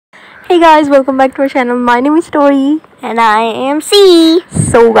Hey guys, welcome back to our channel. My name is Tori. And I am C.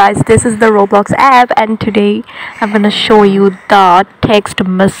 So guys, this is the Roblox app and today I'm gonna show you the text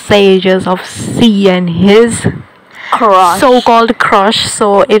messages of C and his Crush. so-called crush.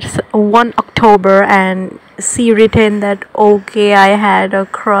 So it's 1 October and C written that okay, I had a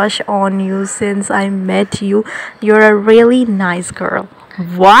crush on you since I met you. You're a really nice girl.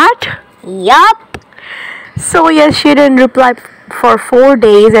 What? Yup. So yes, she didn't reply for 4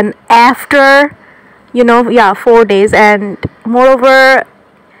 days, and after 4 days, and moreover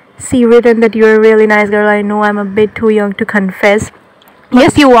she written that you're a really nice girl. I know I'm a bit too young to confess.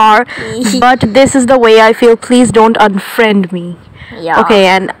 Yes, you are, but this is the way I feel. Please don't unfriend me. Yeah. Okay,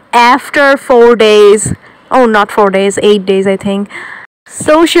 and after 4 days, oh, not 4 days, 8 days, I think.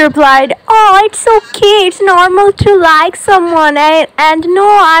 So she replied, "Oh, it's okay. It's normal to like someone. And no,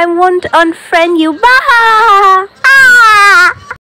 I won't unfriend you. Bye."